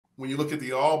when you look at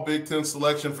the all Big Ten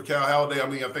selection for Cal Haladay, I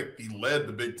mean, I think he led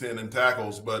the Big Ten in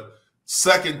tackles, but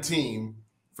second team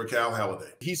for Cal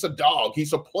Haladay. He's a dog.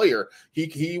 He's a player.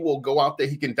 He will go out there.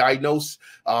 He can diagnose,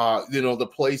 the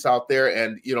plays out there,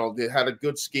 and they had a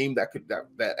good scheme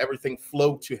that everything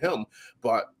flowed to him.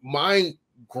 But my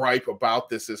gripe about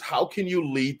this is, how can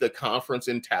you lead the conference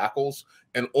in tackles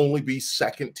and only be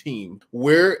second team?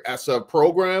 Where as a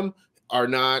program are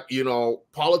not,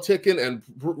 politicking and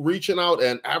reaching out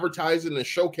and advertising and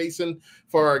showcasing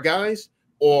for our guys,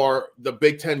 or the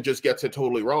Big Ten just gets it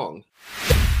totally wrong.